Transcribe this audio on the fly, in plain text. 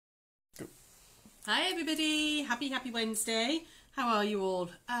Hi everybody, happy Wednesday. How are you all?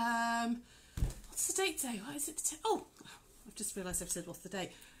 What's the date today? What is it today? Oh, I've just realised I've said what's the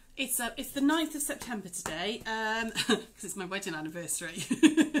date. It's the 9th of September today, because it's my wedding anniversary.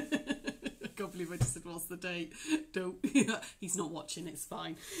 I can't believe I just said what's the date. Don't. He's not watching, it's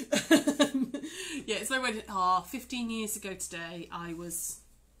fine. Yeah, it's my wedding. 15 years ago today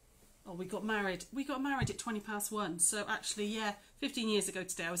we got married. We got married at 1:20. So actually, yeah, 15 years ago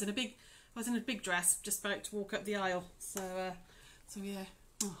today I was in a big dress, just about to walk up the aisle. So yeah.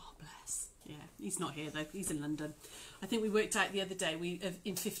 Oh, bless. Yeah, he's not here though. He's in London. I think we worked out the other day.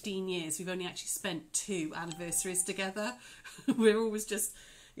 In 15 years, we've only actually spent 2 anniversaries together. We're always just,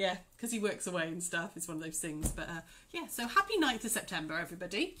 yeah, because he works away and stuff. It's one of those things. But yeah, so happy 9th of September,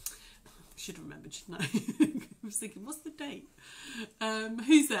 everybody. Should have remembered, shouldn't I? I was thinking, what's the date?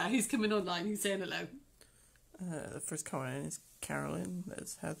 Who's there? Who's coming online? Who's saying hello? The first comment is Carolyn.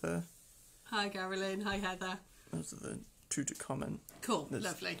 There's Heather. Hi, Carolyn. Hi, Heather. Those are the 2 to comment. Cool. There's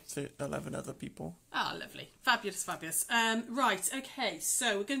Lovely. 11 other people. Ah, lovely. Fabulous. Right, okay,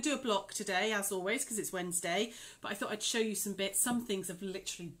 so we're going to do a block today, as always, because it's Wednesday, but I thought I'd show you some bits. Some things have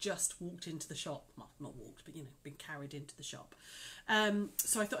literally just walked into the shop. Well, not walked, but, been carried into the shop.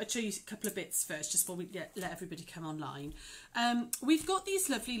 So I thought I'd show you a couple of bits first, just before we let everybody come online. We've got these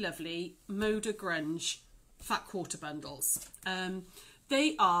lovely Moda Grunge fat quarter bundles.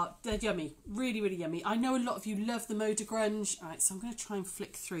 They're yummy, really yummy. I know a lot of you love the Moda Grunge. All right, so I'm going to try and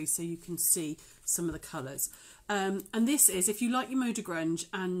flick through so you can see some of the colours. And this is, if you like your Moda Grunge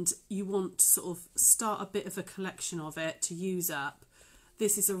and you want to sort of start a bit of a collection of it to use up,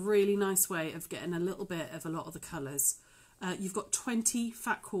 this is a really nice way of getting a little bit of a lot of the colours. You've got 20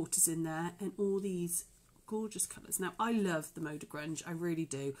 fat quarters in there and all these gorgeous colours. Now, I love the Moda Grunge, I really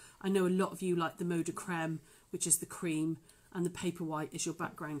do. I know a lot of you like the Moda Creme, which is the cream, and the paper white is your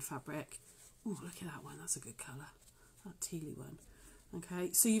background fabric. Oh, look at that one, that's a good colour. That tealy one.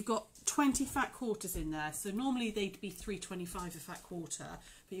 Okay, so you've got 20 fat quarters in there. So normally they'd be $3.25 a fat quarter,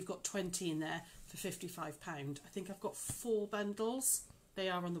 but you've got 20 in there for £55. I think I've got 4 bundles. They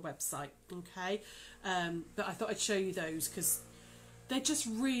are on the website, okay? But I thought I'd show you those because they're just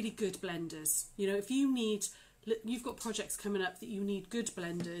really good blenders. If you've got projects coming up that you need good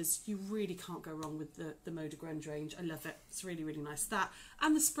blenders, you really can't go wrong with the Moda Grunge range. I love it. It's really nice. That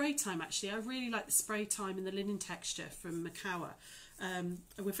and the spray time, actually. I really like the spray time and the linen texture from Makawa.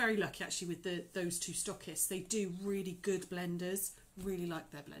 We're very lucky, actually, with those 2 stockists. They do really good blenders. Really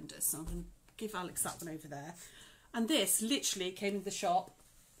like their blenders. So I'm going to give Alex that one over there. And this literally came in the shop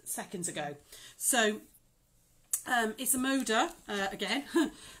seconds ago. So it's a Moda, again.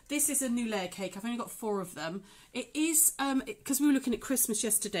 This is a new layer cake. I've only got 4 of them. It is, because we were looking at Christmas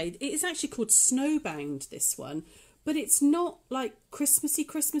yesterday, it is actually called Snowbound, this one. But it's not like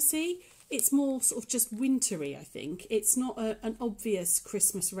Christmassy. It's more sort of just wintry, I think. It's not an obvious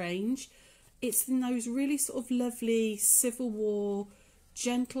Christmas range. It's in those really sort of lovely Civil War,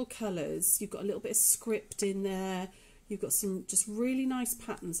 gentle colours. You've got a little bit of script in there. You've got some just really nice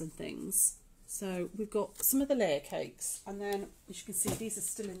patterns and things. So we've got some of the layer cakes, and then as you can see, these are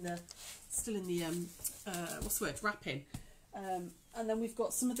still in the what's the word, wrapping. And then we've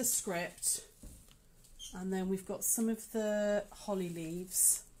got some of the script, and then we've got some of the holly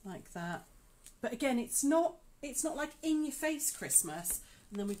leaves like that. But again, it's not like in your face Christmas.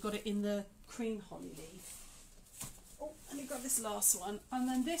 And then we've got it in the cream holly leaf. Oh, let me grab this last one, and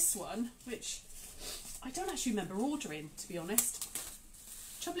then this one, which I don't actually remember ordering, to be honest.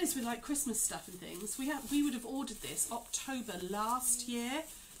 Trouble is with like Christmas stuff and things, we would have ordered this October last year,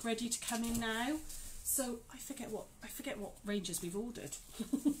 ready to come in now. So I forget what ranges we've ordered.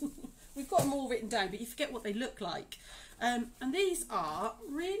 We've got them all written down, but you forget what they look like. And these are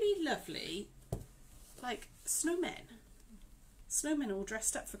really lovely, like snowmen. Snowmen all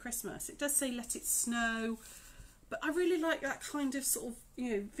dressed up for Christmas. It does say "Let It Snow," but I really like that kind of sort of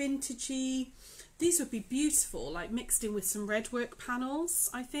vintagey. These would be beautiful, like mixed in with some red work panels,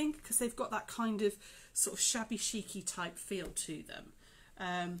 I think, because they've got that kind of sort of shabby chicy type feel to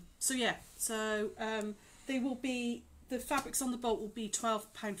them. So yeah, they will be, the fabrics on the bolt will be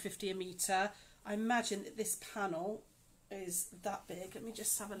 £12.50 a metre. I imagine that this panel is that big. Let me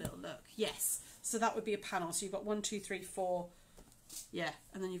just have a little look. Yes, so that would be a panel. So you've got 1, 2, 3, 4, yeah,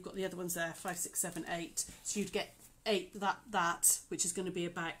 and then you've got the other ones there, 5, 6, 7, 8. So you'd get 8, that which is going to be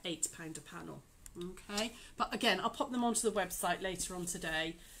about £8 a panel. Okay, but again, I'll pop them onto the website later on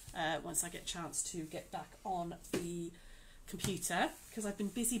today, once I get a chance to get back on the computer, because I've been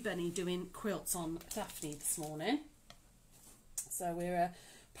busy bunny doing quilts on Daphne this morning. So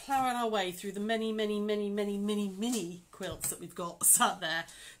ploughing our way through the many quilts that we've got sat there.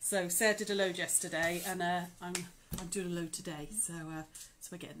 So Sarah did a load yesterday, and I'm doing a load today. So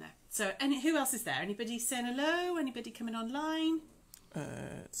we're getting there. So who else is there? Anybody saying hello? Anybody coming online?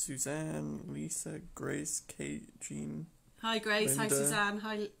 Suzanne, Lisa, Grace, Kate, Jean. Hi Grace. Linda. Hi Suzanne.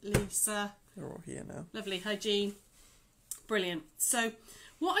 Hi Lisa. They're all here now. Lovely. Hi Jean. Brilliant. So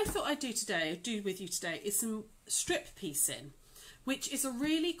what I thought I'd do with you today is some strip piecing, which is a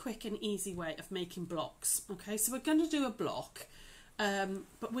really quick and easy way of making blocks. Okay, so we're going to do a block,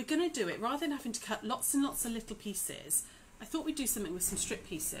 but we're going to do it rather than having to cut lots and lots of little pieces. I thought we'd do something with some strip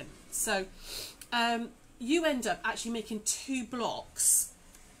piecing. So you end up actually making 2 blocks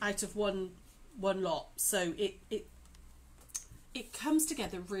out of one lot. So it comes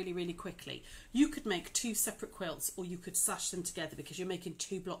together really quickly. You could make 2 separate quilts, or you could sash them together because you're making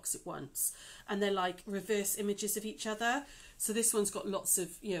 2 blocks at once, and they're like reverse images of each other. So this one's got lots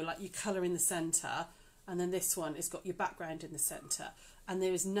of, you know, like your colour in the centre, and then this one has got your background in the centre, and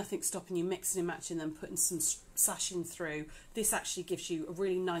there is nothing stopping you mixing and matching them, putting some sashing through. This actually gives you a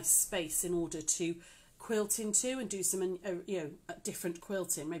really nice space in order to quilt into and do some different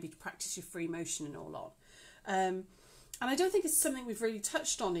quilting, maybe to practice your free motion and all on. And I don't think it's something we've really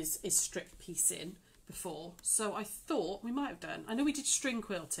touched on is strip piecing before. So I thought we might have done. I know we did string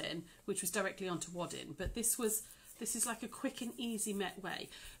quilting, which was directly onto wadding, but this is like a quick and easy met way.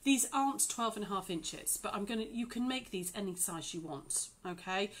 These aren't 12.5 inches, but you can make these any size you want,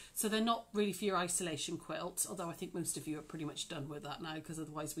 okay? So they're not really for your isolation quilt, although I think most of you are pretty much done with that now, because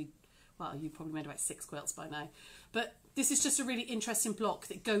otherwise you probably made about 6 quilts by now. But this is just a really interesting block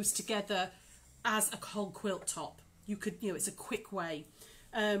that goes together as a whole quilt top. You could, it's a quick way.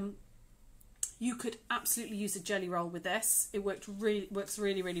 You could absolutely use a jelly roll with this. It works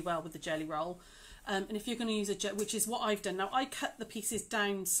really well with the jelly roll. And if you're going to use which is what I've done. Now, I cut the pieces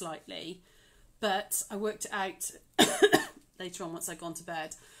down slightly, but I worked it out later on once I'd gone to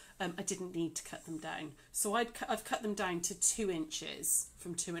bed. I didn't need to cut them down. So I've cut them down to 2 inches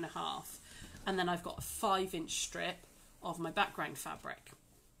from 2.5. And then I've got a 5-inch strip of my background fabric.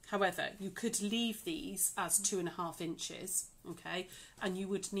 However, you could leave these as 2.5 inches, okay, and you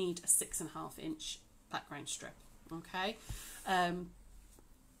would need a 6.5-inch background strip, okay.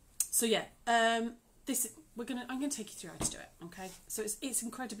 So yeah, I'm going to take you through how to do it, okay. So it's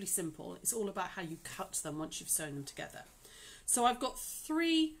incredibly simple. It's all about how you cut them once you've sewn them together. So I've got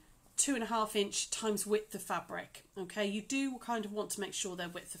 3 2.5-inch times width of fabric, okay. You do kind of want to make sure they're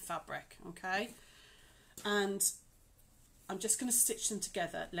width of fabric, okay, and I'm just going to stitch them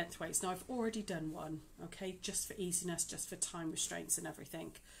together lengthways. Now I've already done one, okay, just for easiness, just for time restraints and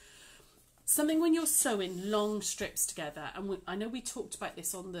everything. Something when you're sewing long strips together, and I know we talked about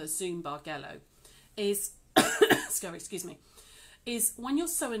this on the Zoom Bargello, is, is when you're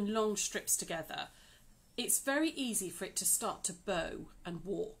sewing long strips together, it's very easy for it to start to bow and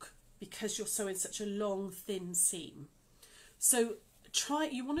walk because you're sewing such a long, thin seam. So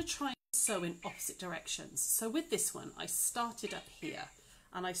you want to try and sew in opposite directions. So with this one, I started up here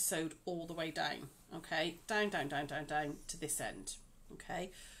and I sewed all the way down, okay, down to this end,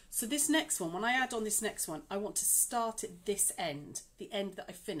 okay. So this next one, when I add on this next one, I want to start at this end, the end that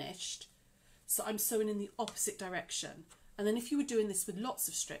I finished. So I'm sewing in the opposite direction. And then if you were doing this with lots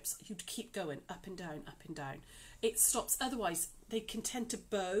of strips, you'd keep going up and down, up and down. It stops, otherwise they can tend to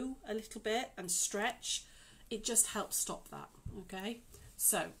bow a little bit and stretch. It just helps stop that, okay.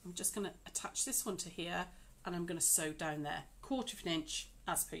 So I'm just going to attach this one to here, and I'm going to sew down there, 1/4 of an inch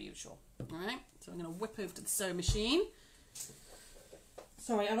as per usual. All right, so I'm going to whip over to the sewing machine.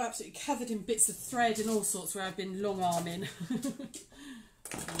 Sorry, I'm absolutely covered in bits of thread and all sorts where I've been long arming.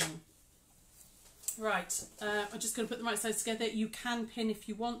 Right, I'm just going to put them right sides together. You can pin if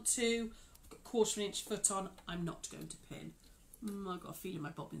you want to. I've got 1/4 of an inch foot on. I'm not going to pin. I've got a feeling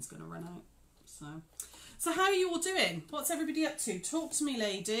my bobbin's going to run out. So how are you all doing? What's everybody up to? Talk to me,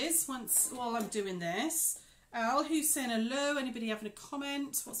 ladies, while I'm doing this. Al, who's saying hello? Anybody having a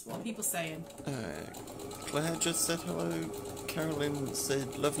comment? What are people saying? Claire just said hello. Carolyn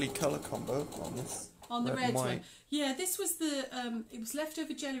said lovely colour combo on this. On the red one. Yeah, this was it was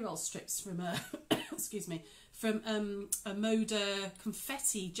leftover jelly roll strips from excuse me, from a Moda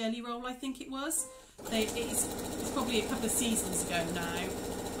confetti jelly roll, I think it was. It's probably a couple of seasons ago now.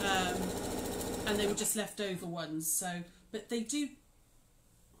 And they were just leftover ones, so, but they do,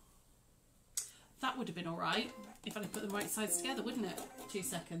 that would have been alright if I'd put them right sides together, wouldn't it? 2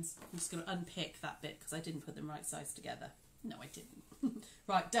 seconds, I'm just going to unpick that bit because I didn't put them right sides together. No, I didn't.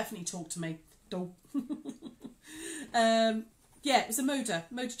 Right, definitely talk to me. Dope. Yeah, it was a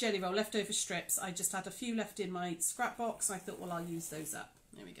Moda jelly roll, leftover strips. I just had a few left in my scrap box, and I thought, well, I'll use those up.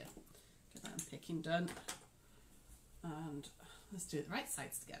 There we backing done. And let's do it the right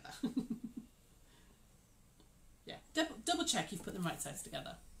sides together. Yeah, double check you've put them right sides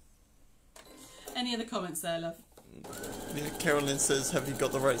together. Any other comments there, love? Yeah, Carolyn says, have you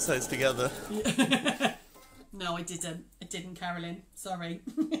got the right sides together? No, I didn't. I didn't, Carolyn. Sorry.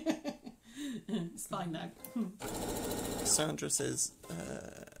 It's fine now. Sandra says,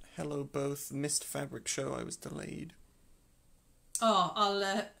 hello both. Missed fabric show. I was delayed.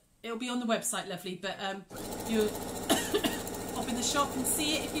 Oh, it'll be on the website, lovely, but you pop in the shop and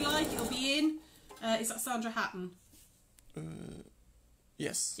see it if you like. It'll be in. Is that Sandra Hatton?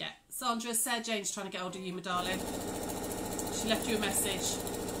 Yes. Yeah. Sandra, Sarah Jane's trying to get hold of you, my darling. She left you a message.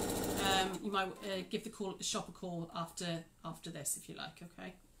 You might give the shop a call after this if you like,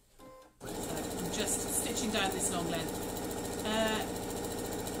 okay? So I'm just stitching down this long length.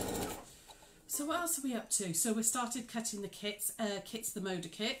 So what else are we up to? So we started cutting the kits, the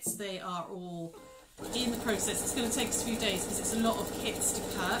Moda kits. They are all in the process. It's going to take us a few days because it's a lot of kits to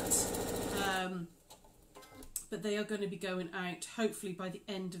cut. But they are going to be going out hopefully by the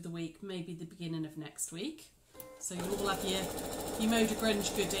end of the week, maybe the beginning of next week. So you'll all have your Moda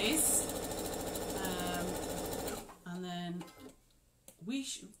Grunge goodies. And then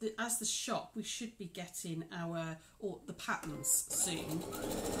as the shop, we should be getting the patterns soon,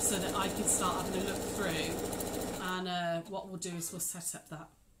 so that I can start having a look through. And what we'll do is we'll set up that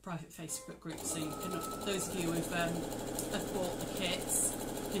private Facebook group, so you can, those of you who've have bought the kits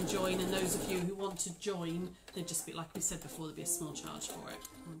can join, and those of you who want to join, there'd just be, like we said before, there'd be a small charge for it.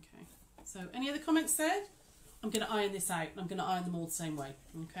 Okay. So any other comments there? I'm going to iron this out. I'm going to iron them all the same way.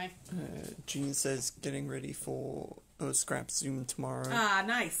 Okay. Jean says getting ready for Scrap Zoom tomorrow. Ah,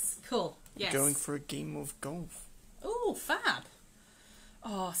 nice, cool. Yes. Going for a game of golf. Oh, fab.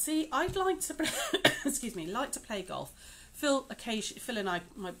 Oh, see, I'd like to excuse me, like to play golf. Phil and I,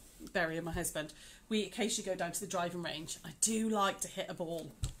 my Berry and my husband, we occasionally go down to the driving range. I do like to hit a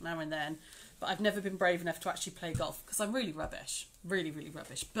ball now and then, but I've never been brave enough to actually play golf because I'm really rubbish, really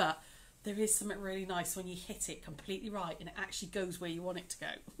rubbish. But there is something really nice when you hit it completely right and it actually goes where you want it to go.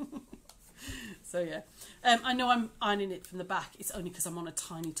 So yeah, I know I'm ironing it from the back. It's only because I'm on a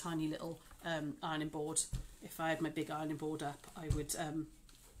tiny little ironing board. If I had my big ironing board up, I would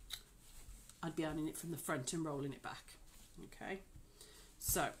I'd be ironing it from the front and rolling it back. Okay,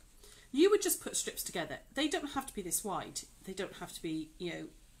 so you would just put strips together. They don't have to be this wide. They don't have to be,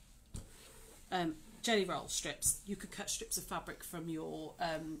 jelly roll strips. You could cut strips of fabric from your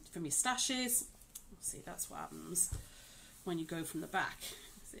stashes. See, that's what happens when you go from the back.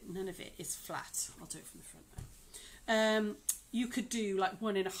 None of it is flat. I'll do it from the front now. You could do like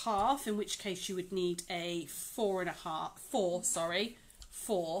 1.5, in which case you would need a 4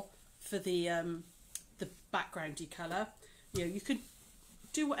 for the backgroundy colour. You could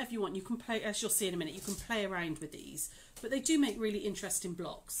do whatever you want. You can play, as you'll see in a minute, you can play around with these, but they do make really interesting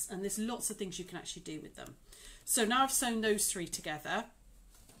blocks, and there's lots of things you can actually do with them. So now I've sewn those 3 together.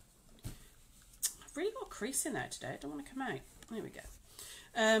 I've really got a crease in there today. I don't want to come out. There we go.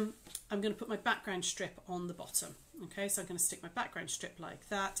 I'm going to put my background strip on the bottom. Okay, so I'm going to stick my background strip like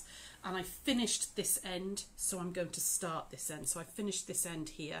that, and I finished this end, so I'm going to start this end. So I finished this end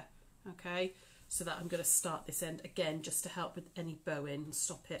here, okay, so that I'm going to start this end again just to help with any bowing and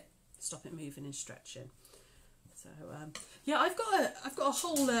stop it moving and stretching. So yeah, I've got a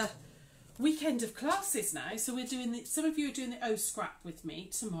whole weekend of classes now. So we're doing some of you are doing the scrap with me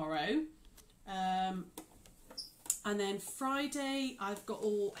tomorrow. And then Friday, I've got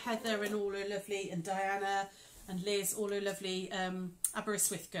all Heather and all her lovely, and Diana and Liz, all her lovely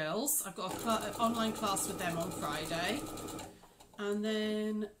Aberystwyth girls. I've got an online class with them on Friday. And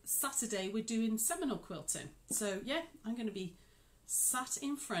then Saturday, we're doing Seminole quilting. So yeah, I'm going to be sat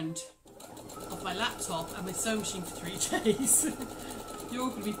in front of my laptop and my sewing machine for 3 days. You're all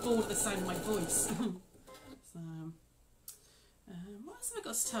going to be bored of the sound of my voice. So... what else have I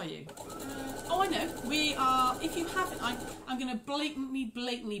got to tell you? Oh, I know. We are, if you haven't, I'm going to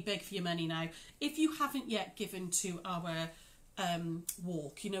blatantly beg for your money now. If you haven't yet given to our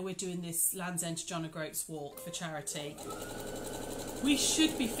walk, we're doing this Land's End to John O'Groats walk for charity. We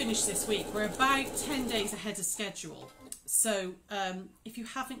should be finished this week. We're about 10 days ahead of schedule. So if you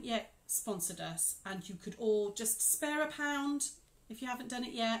haven't yet sponsored us, and you could all just spare £1 if you haven't done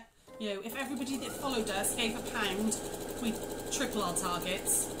it yet. If everybody that followed us gave £1, we'd triple our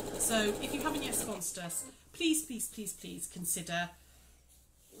targets. So if you haven't yet sponsored us, please consider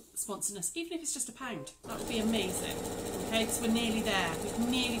sponsoring us, even if it's just £1. That would be amazing. Okay, because we're nearly there. We've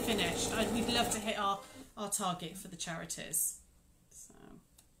nearly finished, and we'd love to hit our target for the charities. So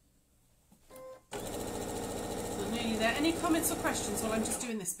we're nearly there. Any comments or questions while I'm just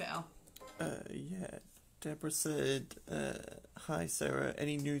doing this bit, Al? Yeah. Deborah said, hi Sarah,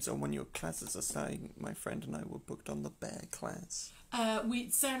 any news on when your classes are starting? My friend and I were booked on the bear class.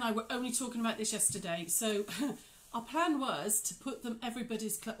 Sarah and I were only talking about this yesterday. So our plan was to put them,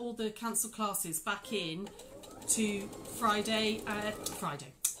 all the cancelled classes back in to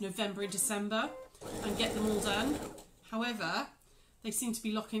November and December, and get them all done. However, they seem to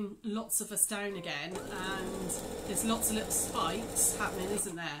be locking lots of us down again, and there's lots of little spikes happening,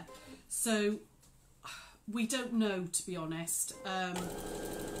 isn't there? So we don't know, to be honest.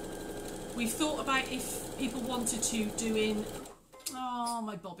 We've thought about if people wanted to do in... Oh,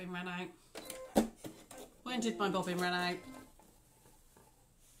 my bobbin ran out. When did my bobbin run out?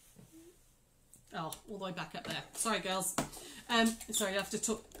 Oh, all the way back up there. Sorry, girls. Sorry, you have to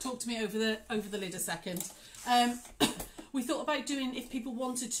talk to me over the lid a second. We thought about doing, if people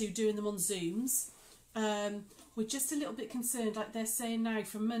wanted to, doing them on Zooms. We're just a little bit concerned, like they're saying now,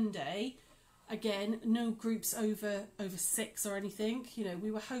 from Monday... Again, no groups over 6 or anything. You know,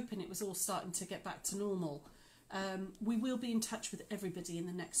 we were hoping it was all starting to get back to normal. We will be in touch with everybody in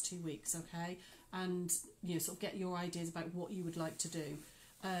the next 2 weeks, okay? And, you know, sort of get your ideas about what you would like to do.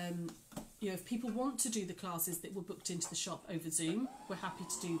 You know, if people want to do the classes that were booked into the shop over Zoom, we're happy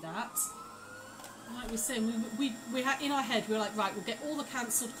to do that. Like we're saying, we had in our head, we were like, right, we'll get all the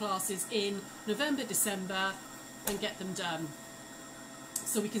cancelled classes in November, December, and get them done,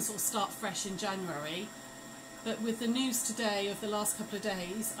 so we can sort of start fresh in January. But with the news today of the last couple of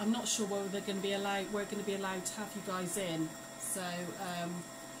days, I'm not sure whether we're going to be allowed to have you guys in. So,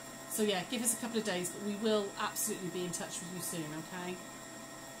 so yeah, give us a couple of days, but we will absolutely be in touch with you soon, okay?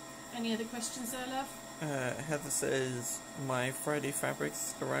 Any other questions there, love? Heather says, my Friday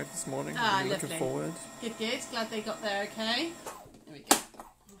fabrics arrived this morning. Ah, Looking forward. Good, good. Glad they got there, okay? There we go.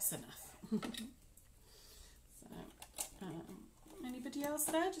 That's enough. So, anybody else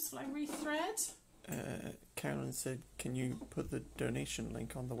there? Just while I rethread. Carolyn said, can you put the donation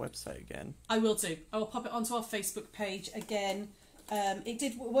link on the website again? I will do. I will pop it onto our Facebook page again.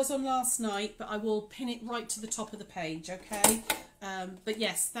 It was on last night, but I will pin it right to the top of the page, okay? But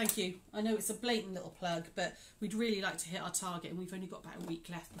yes, thank you. I know it's a blatant little plug, but we'd really like to hit our target, and we've only got about a week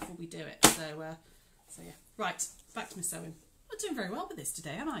left before we do it. So yeah. Right, back to my sewing. I'm doing very well with this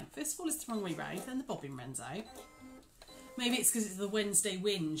today, am I? First of all, it's the wrong way round, then the bobbin runs out. Maybe it's because it's the Wednesday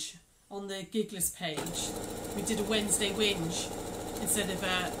whinge on the Gigglers page. We did a Wednesday whinge instead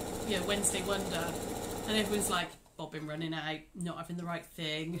of Wednesday wonder, and everyone's like, bobbin running out, not having the right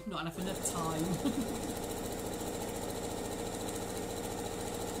thing, not enough time.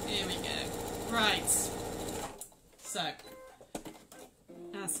 Here we go. Right. So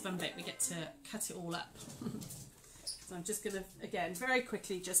that's the fun bit. We get to cut it all up. So I'm just going to, again, very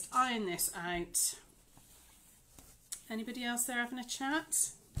quickly just iron this out. Anybody else there having a chat?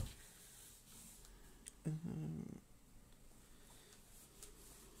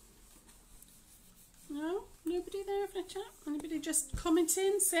 No? Nobody there having a chat? Anybody just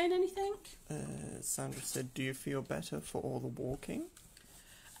commenting, saying anything? Sandra said, do you feel better for all the walking?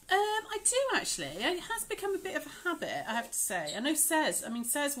 I do actually. It has become a bit of a habit, I have to say. I know Says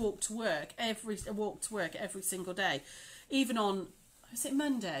walked to work every single day. Even on, was it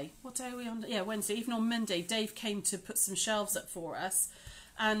Monday? What day are we on? Yeah, Wednesday. Even on Monday, Dave came to put some shelves up for us,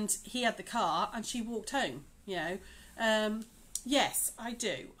 and he had the car, and she walked home. You know, yes, I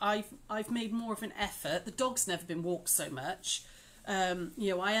do. I've made more of an effort. The dog's never been walked so much. You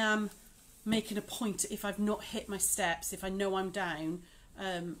know, I am making a point. If I've not hit my steps, if I know I'm down,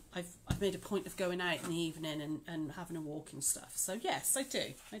 I've made a point of going out in the evening and having a walk and stuff. So yes, I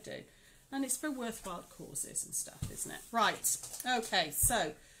do. And it's for worthwhile causes and stuff, isn't it? Right, okay,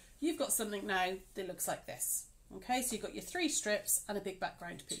 so you've got something now that looks like this. Okay, so you've got your 3 strips and a big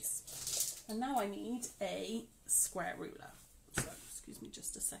background piece. And now I need a square ruler. So, excuse me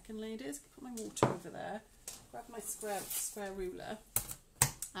just a second, ladies. Put my water over there. Grab my square ruler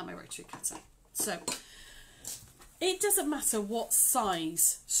and my rotary cutter. So, it doesn't matter what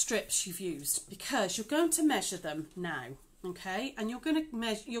size strips you've used, because you're going to measure them now. Okay, and you're going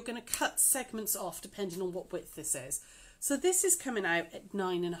to cut segments off depending on what width this is. So this is coming out at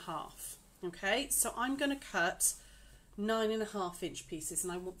 9.5. Okay, so I'm going to cut 9.5 inch pieces,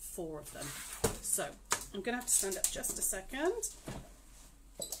 and I want 4 of them. So I'm going to have to stand up just a second.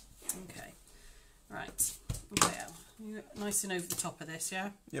 Okay, right. There. You're nice and over the top of this, yeah.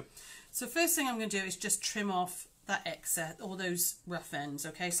 Yep. So first thing I'm going to do is just trim off that excess, all those rough ends.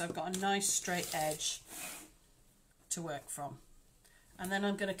 Okay, so I've got a nice straight edge to work from, and then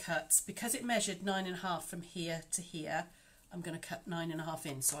I'm going to cut, because it measured 9.5 from here to here, I'm going to cut 9.5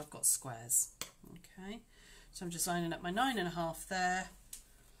 in, so I've got squares. Okay, so I'm just lining up my 9.5 there,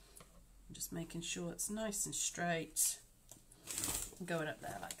 Just making sure it's nice and straight and going up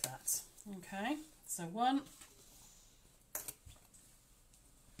there like that. Okay, so one,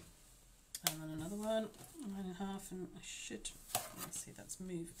 and then another one, 9.5, and I should, let's see, that's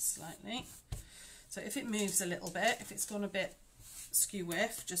moved slightly. So if it moves a little bit, if it's gone a bit skew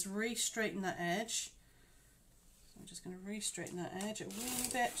whiff, just re-straighten that edge. So I'm just going to re-straighten that edge a wee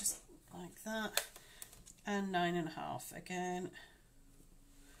bit, just like that, and 9.5 again,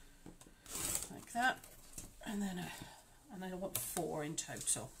 like that, and then I want 4 in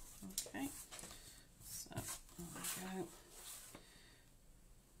total. Okay, so there we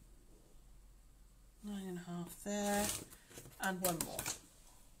go, 9.5 there, and one more.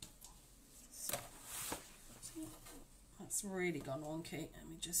 So that's really gone wonky. Let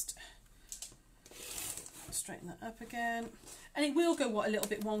me just straighten that up again. And it will go a little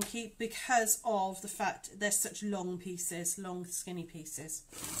bit wonky because of the fact they're such long pieces, long skinny pieces.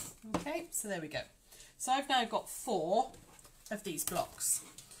 Okay, so there we go. So I've now got 4 of these blocks.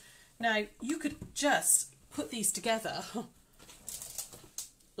 Now you could just put these together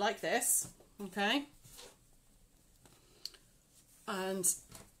like this, okay, and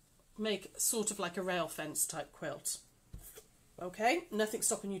make sort of like a rail fence type quilt. Okay, nothing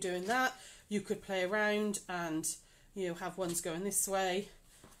stopping you doing that. You could play around and, you know, have ones going this way,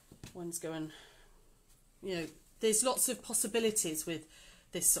 ones going, you know, there's lots of possibilities with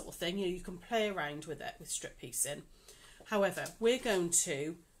this sort of thing. You know, you can play around with it with strip piecing. However, we're going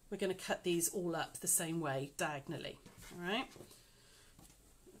to cut these all up the same way diagonally. All right,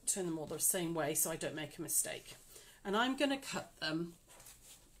 turn them all the same way so I don't make a mistake. And I'm going to cut them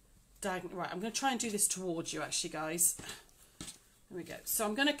diagonally. Right, I'm going to try and do this towards you actually, guys. There we go. So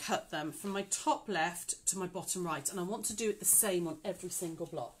I'm going to cut them from my top left to my bottom right, and I want to do it the same on every single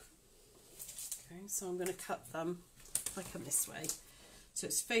block. Okay, so I'm going to cut them, if I come this way, so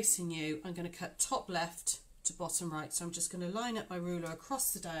it's facing you. I'm going to cut top left to bottom right. So I'm just going to line up my ruler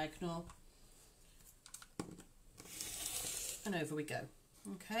across the diagonal, and over we go.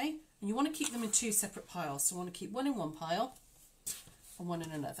 Okay, and you want to keep them in 2 separate piles. So I want to keep one in one pile and one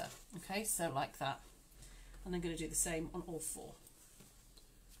in another. Okay, so like that. And I'm going to do the same on all 4.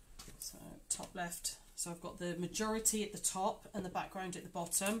 So top left, so I've got the majority at the top and the background at the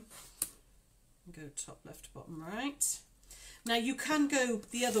bottom. Go top left, bottom right. Now you can go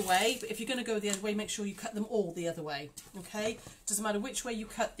the other way, but if you're going to go the other way, make sure you cut them all the other way. Okay, doesn't matter which way you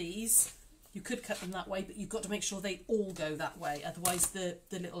cut these. You could cut them that way, but you've got to make sure they all go that way. Otherwise the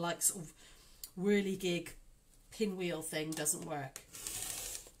little like sort of whirligig pinwheel thing doesn't work.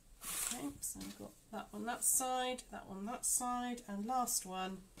 Okay, so I've got that one that side, and last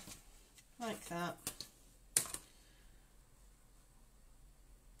one like that,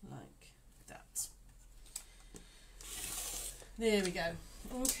 like that. There we go.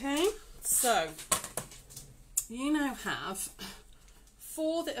 Okay, so you now have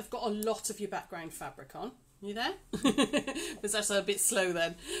 4 that have got a lot of your background fabric on. You there? Was actually a bit slow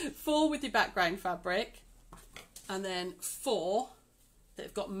then. 4 with your background fabric, and then 4 that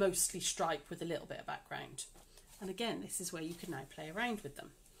have got mostly stripe with a little bit of background. And again, this is where you can now play around with them.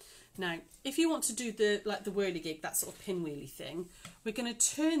 Now, if you want to do the whirligig, that sort of pinwheely thing, we're going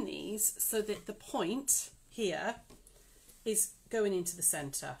to turn these so that the point here is going into the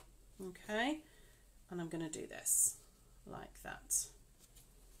centre. Okay, and I'm going to do this like that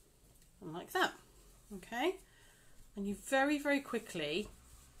and like that. Okay, and you very, very quickly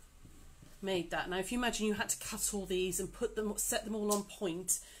made that. Now if you imagine you had to cut all these and put them, set them all on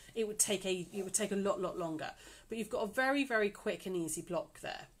point, it would take a lot longer. But you've got a very, very quick and easy block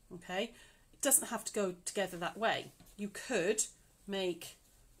there. Okay, it doesn't have to go together that way. You could make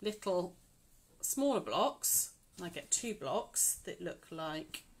little smaller blocks, and I get 2 blocks that look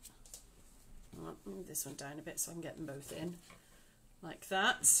like, I'll move this one down a bit so I can get them both in, like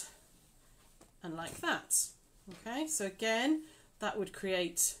that and like that. Okay, so again that would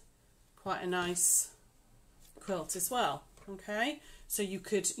create quite a nice quilt as well. Okay, so you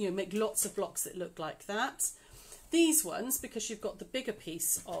could, you know, make lots of blocks that look like that. These ones, because you've got the bigger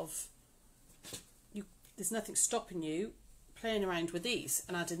piece of you, there's nothing stopping you playing around with these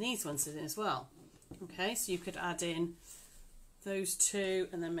and adding these ones in as well. Okay, so you could add in those 2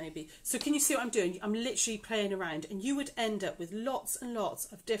 and then maybe, so can you see what I'm doing? I'm literally playing around, and you would end up with lots and lots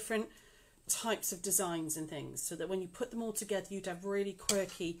of different types of designs and things, so that when you put them all together you'd have really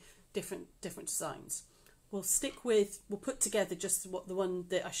quirky different designs. We'll put together just the one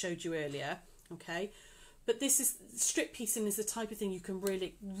that I showed you earlier. Okay, but this is, strip piecing is the type of thing you can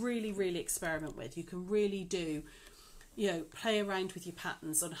really experiment with. You can really do, you know, play around with your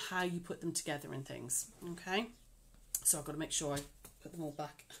patterns on how you put them together and things. Okay, so I've got to make sure I put them all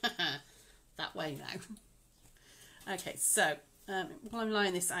back that way now. Okay, so while I'm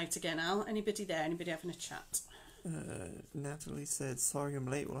laying this out again, Al, anybody there? Anybody having a chat? Natalie said, sorry I'm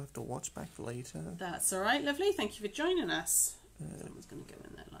late, we'll have to watch back later. That's all right, lovely. Thank you for joining us. Someone's going to go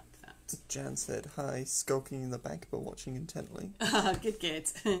in there like that. Jan said, hi, skulking in the back but watching intently. Good, good.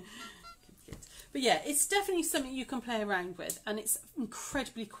 Good. But yeah, it's definitely something you can play around with, and it's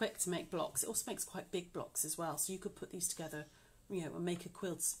incredibly quick to make blocks. It also makes quite big blocks as well, so you could put these together, you know, and make a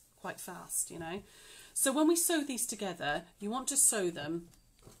quilt quite fast, you know. So when we sew these together, you want to sew them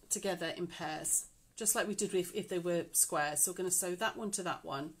together in pairs, just like we did if they were squares. So we're going to sew that one to that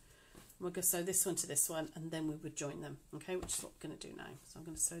one, and we're going to sew this one to this one, and then we would join them, okay, which is what we're going to do now. So I'm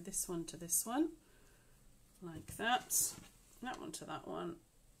going to sew this one to this one, like that one to that one,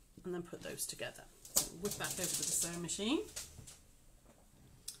 and then put those together. So whip back over to the sewing machine.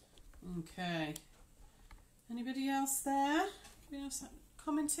 Okay. Anybody else there? Anybody else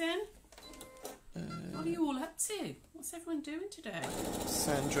commenting? What are you all up to? What's everyone doing today?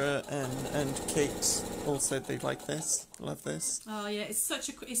 Sandra and Kate all said they like this, love this. Oh yeah, it's such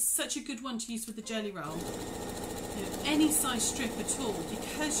a good one to use with the jelly roll. You know, any size strip at all,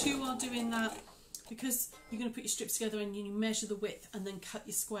 because you are doing that. Because you're going to put your strips together and you measure the width and then cut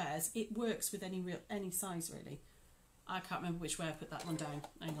your squares, it works with any size really. I can't remember which way I put that one down.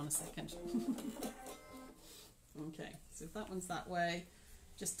 Hang on a second. Okay, so if that one's that way,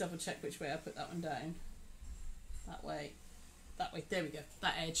 just double check which way I put that one down. That way, there we go,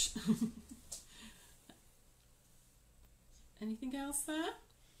 that edge. Anything else there?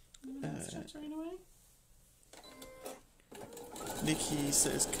 Anyone else chattering away? Nikki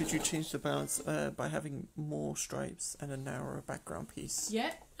says, could you change the balance by having more stripes and a narrower background piece?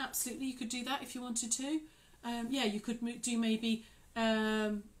 Yeah, absolutely. You could do that if you wanted to. Yeah, you could do maybe,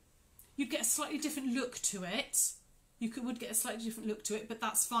 you'd get a slightly different look to it. Would get a slightly different look to it, but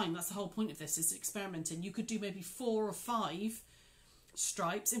that's fine. That's the whole point of this, is experimenting. You could do maybe 4 or 5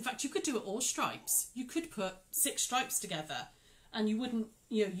 stripes. In fact, you could do it all stripes. You could put 6 stripes together, and you wouldn't,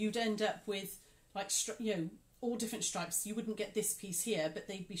 you know, you'd end up with like, you know, all different stripes. You wouldn't get this piece here, but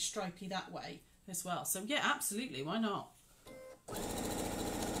they'd be stripy that way as well. So yeah, absolutely, why not? Oh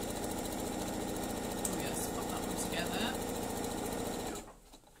yes, pop that one together.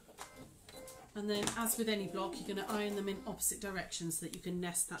 And then, as with any block, you're going to iron them in opposite directions so that you can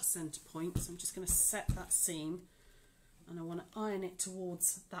nest that centre point. So I'm just going to set that seam, and I want to iron it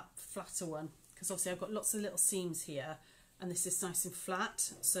towards that flatter one, because obviously I've got lots of little seams here, and this is nice and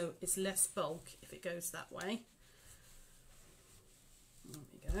flat, so it's less bulk if it goes that way. There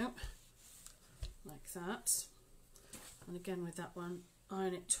we go, like that. And again with that one,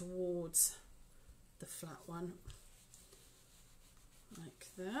 iron it towards the flat one, like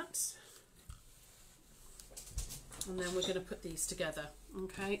that. And then we're going to put these together.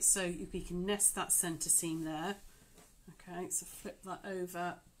 Okay, so you can nest that centre seam there. Okay, so flip that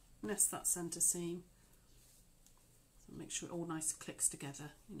over, nest that centre seam. So make sure it all nice clicks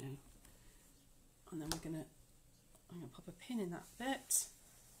together, you know. And then I'm going to pop a pin in that bit.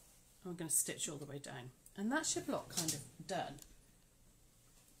 And we're going to stitch all the way down. And that's your block kind of done.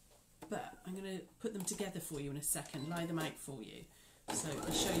 But I'm going to put them together for you in a second, lie them out for you. So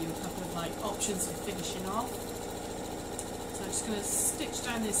I'll show you a couple of like options for finishing off. So I'm just going to stitch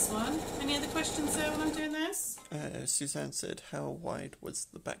down this one. Any other questions there when I'm doing this? Suzanne said, how wide was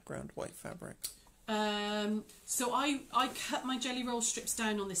the background white fabric? So I cut my jelly roll strips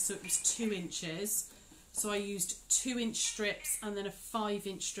down on this, so it was 2 inches. So I used 2-inch strips and then a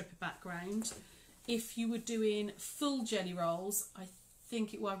 5-inch strip of background. If you were doing full jelly rolls, I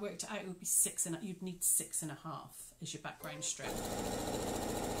think I worked it out, it would be 6.5. You'd need 6.5 as your background strip.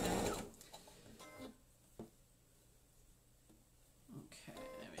 Okay,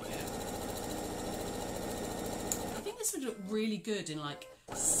 there we go. I think this would look really good in like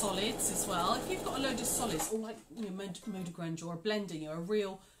solids as well. If you've got a load of solids, or like, you know, Moda Grunge or a blender, you know, a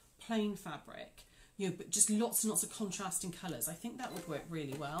real plain fabric, you know, but just lots and lots of contrasting colours, I think that would work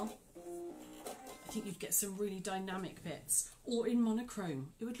really well. I think you'd get some really dynamic bits. Or in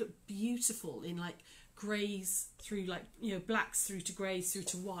monochrome, it would look beautiful in like greys through, like, you know, blacks through to greys through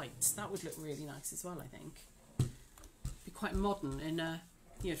to white. That would look really nice as well, I think. Be quite modern in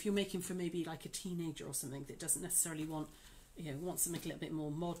you know, if you're making for maybe like a teenager or something that doesn't necessarily want, you know, wants to make a little bit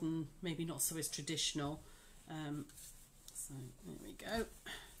more modern, maybe not so as traditional. So there we go.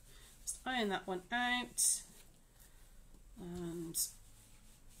 Just iron that one out, and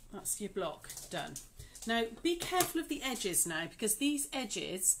that's your block done. Now be careful of the edges now, because these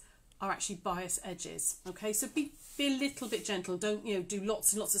edges are actually bias edges. Okay, so be a little bit gentle. Don't, you know, do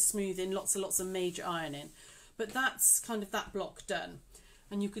lots and lots of smoothing, lots and lots of major ironing. But that's kind of that block done.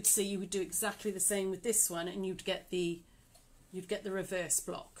 And you could see you would do exactly the same with this one, and you'd get the reverse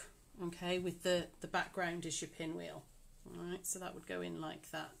block, okay, with the background as your pinwheel. All right, so that would go in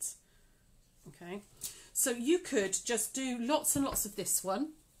like that. Okay, so you could just do lots and lots of this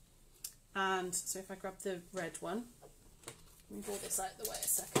one. And so if I grab the red one, move all this out of the way a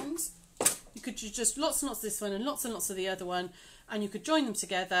second. You could do just lots and lots of this one and lots of the other one, and you could join them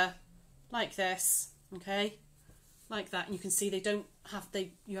together like this, okay, like that. And you can see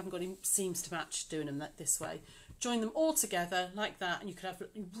you haven't got any seams to match doing them this way. Join them all together like that, and you could have a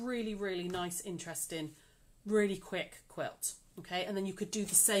really, really nice, interesting, really quick quilt, okay. And then you could do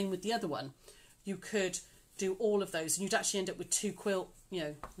the same with the other one. You could do all of those, and you'd actually end up with 2 quilt, you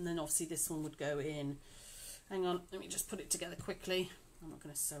know, and then obviously this one would go in. Hang on, let me just put it together quickly. I'm not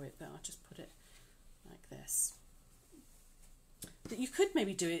going to sew it, but I'll just put it like this. But you could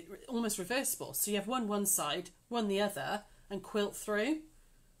maybe do it almost reversible. So you have one side, one the other, and quilt through.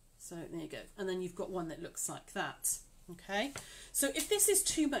 So there you go. And then you've got one that looks like that. Okay. So if this is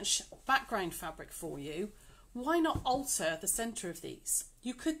too much background fabric for you, why not alter the centre of these?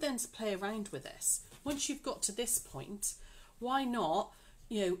 You could then play around with this. Once you've got to this point, why not,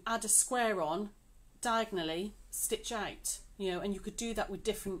 you know, add a square on diagonally, stitch out, you know, and you could do that with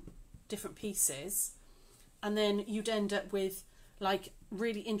different pieces, and then you'd end up with like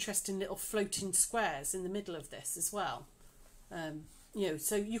really interesting little floating squares in the middle of this as well. You know,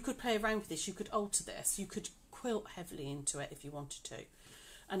 so you could play around with this, you could alter this, you could quilt heavily into it if you wanted to.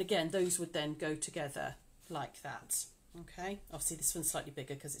 And again, those would then go together like that. Okay, obviously this one's slightly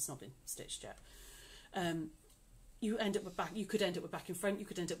bigger because it's not been stitched yet. You end up with back. You could end up with back and front. You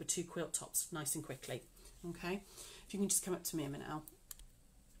could end up with 2 quilt tops, nice and quickly. Okay, if you can just come up to me a minute, Al.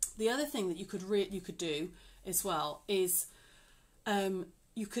 The other thing that you could do as well is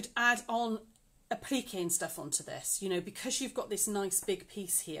you could add on applique and stuff onto this. You know, because you've got this nice big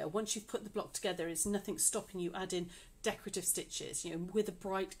piece here. Once you've put the block together, there's nothing stopping you adding decorative stitches. You know, with a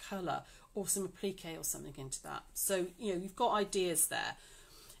bright colour or some applique or something into that. So you know, you've got ideas there.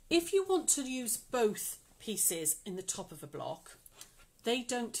 If you want to use both pieces in the top of a block, they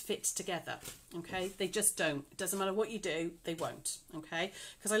don't fit together, okay, they just don't. It doesn't matter what you do, they won't, okay,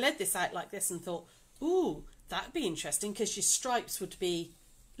 because I laid this out like this and thought, ooh, that'd be interesting because your stripes would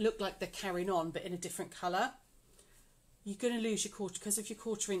look like they're carrying on but in a different colour. You're going to lose your quarter because of your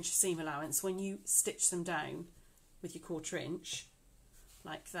 1/4 inch seam allowance. When you stitch them down with your 1/4 inch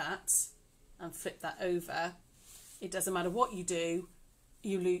like that and flip that over, it doesn't matter what you do,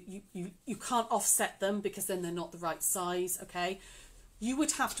 you can't offset them because then they're not the right size, okay. You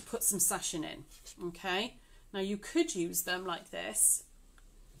would have to put some sashing in, okay. Now you could use them like this,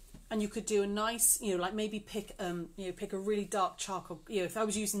 and you could do a nice, you know, like maybe pick pick a really dark charcoal, you know, if I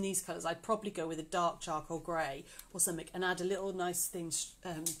was using these colours, I'd probably go with a dark charcoal grey or something and add a little nice thin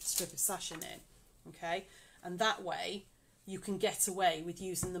strip of sashing in, okay. And that way you can get away with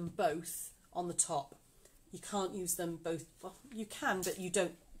using them both on the top. You can't use them both, well, you can, but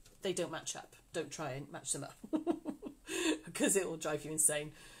they don't match up. Don't try and match them up because it will drive you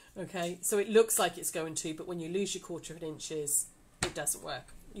insane. Okay, so it looks like it's going to, but when you lose your 1/4 inches, it doesn't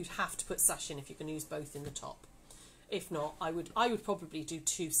work. You'd have to put sash in if you can use both in the top. If not, I would probably do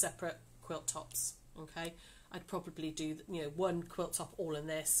 2 separate quilt tops. Okay, I'd probably do, you know, 1 quilt top all in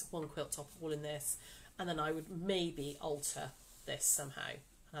this, 1 quilt top all in this, and then I would maybe alter this somehow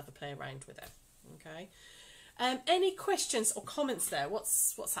and have a play around with it. Okay. Any questions or comments there?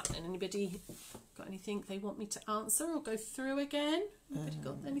 What's happening? Anybody got anything they want me to answer or go through again? Anybody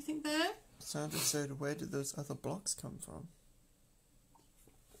got anything there? Sandra said, where did those other blocks come from?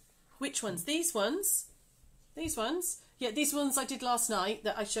 Which ones? These ones? These ones? Yeah, these ones I did last night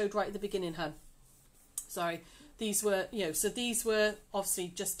that I showed right at the beginning, hun. Sorry. These were, you know, so these were obviously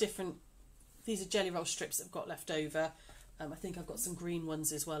just different. These are jelly roll strips that I've got left over. I think I've got some green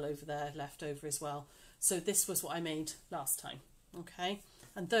ones as well over there, left over as well. So this was what I made last time, okay?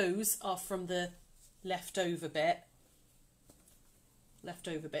 And those are from the leftover bits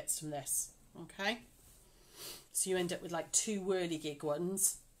from this, okay? So you end up with like 2 whirligig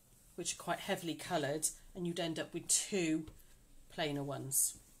ones, which are quite heavily coloured, and you'd end up with 2 plainer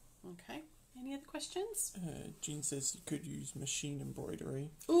ones, okay? Any other questions? Jean says you could use machine embroidery.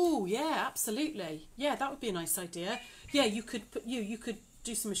 Oh yeah, absolutely. Yeah, that would be a nice idea. Yeah, you could put you could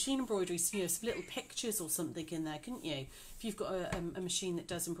do some machine embroidery, you know, some little pictures or something in there, couldn't you? If you've got a machine that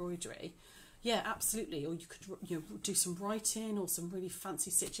does embroidery, yeah, absolutely. Or you could, you know, do some writing or some really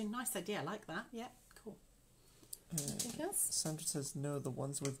fancy stitching. Nice idea, I like that. Yeah, cool. Anything else? Sandra says no, the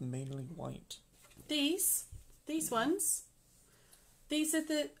ones with mainly white. These ones. These are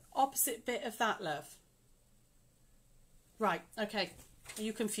the opposite bit of that, love. Right, okay. Are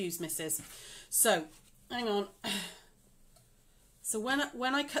you confused, missus? So, hang on. So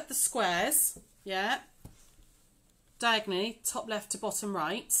when I cut the squares, yeah, diagonally, top left to bottom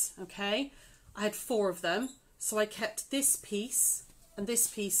right, okay, I had 4 of them. So I kept this piece and this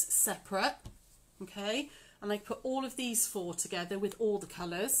piece separate, okay, and I put all of these 4 together with all the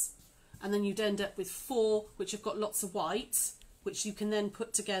colours, and then you'd end up with 4 which have got lots of white, which you can then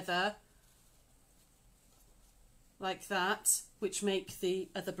put together like that, which make the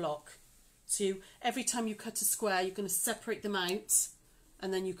other block. So every time you cut a square, you're going to separate them out,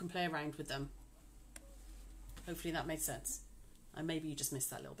 and then you can play around with them. Hopefully that made sense. And maybe you just missed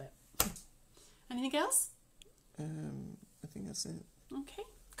that little bit. Anything else? I think that's it. Okay,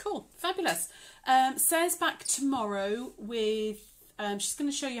 cool, fabulous. Sarah's back tomorrow with, she's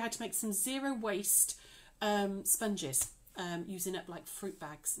going to show you how to make some zero waste sponges using up like fruit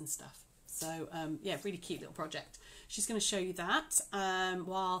bags and stuff. So yeah, really cute little project. She's going to show you that.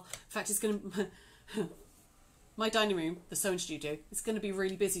 While, in fact, it's going to, my dining room, the sewing studio, it's going to be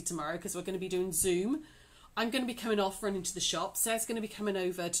really busy tomorrow because we're going to be doing Zoom. I'm going to be coming off, running to the shop. Sarah's going to be coming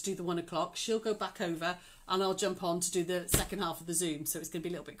over to do the 1 o'clock. She'll go back over and I'll jump on to do the second half of the Zoom. So it's going to be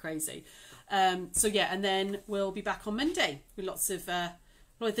a little bit crazy. So yeah, and then we'll be back on Monday with lots of, the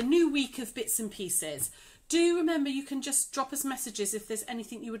new week of bits and pieces. Do remember you can just drop us messages if there's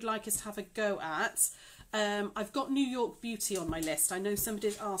anything you would like us to have a go at. I've got New York Beauty on my list. I know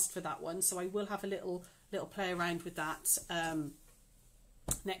somebody asked for that one, so I will have a little play around with that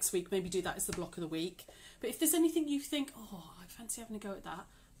next week. Maybe do that as the block of the week. But if there's anything you think, oh, I fancy having a go at that,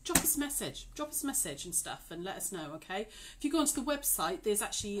 drop us a message and stuff and let us know, okay? If you go onto the website, there's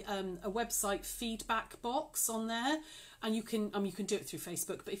actually a website feedback box on there, and you can do it through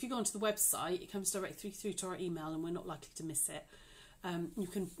Facebook, but if you go onto the website, it comes directly through to our email and we're not likely to miss it. You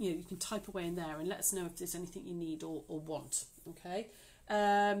can type away in there and let us know if there's anything you need or want, okay?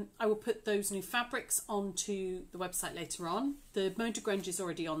 I will put those new fabrics onto the website later on. The Mode de Grunge is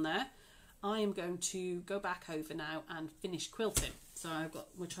already on there. I am going to go back over now and finish quilting. So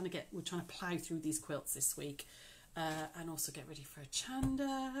we're trying to plough through these quilts this week, and also get ready for a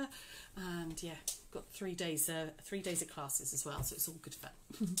Chanda. And yeah, got 3 days of classes as well, so it's all good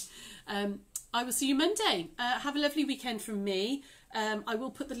fun. I will see you Monday. Have a lovely weekend from me. I will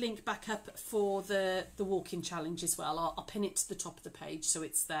put the link back up for the walk-in challenge as well. I'll pin it to the top of the page so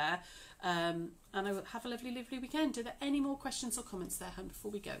it's there. And I will have a lovely weekend. Are there any more questions or comments there, Hun,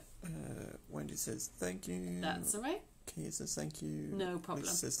 before we go? Wendy says thank you. That's all right. Kia says thank you. No problem.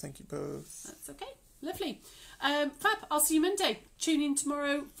 Lisa says thank you both. That's okay. Lovely. Fab, I'll see you Monday. Tune in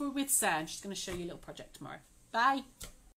tomorrow with Sarah. She's going to show you a little project tomorrow. Bye.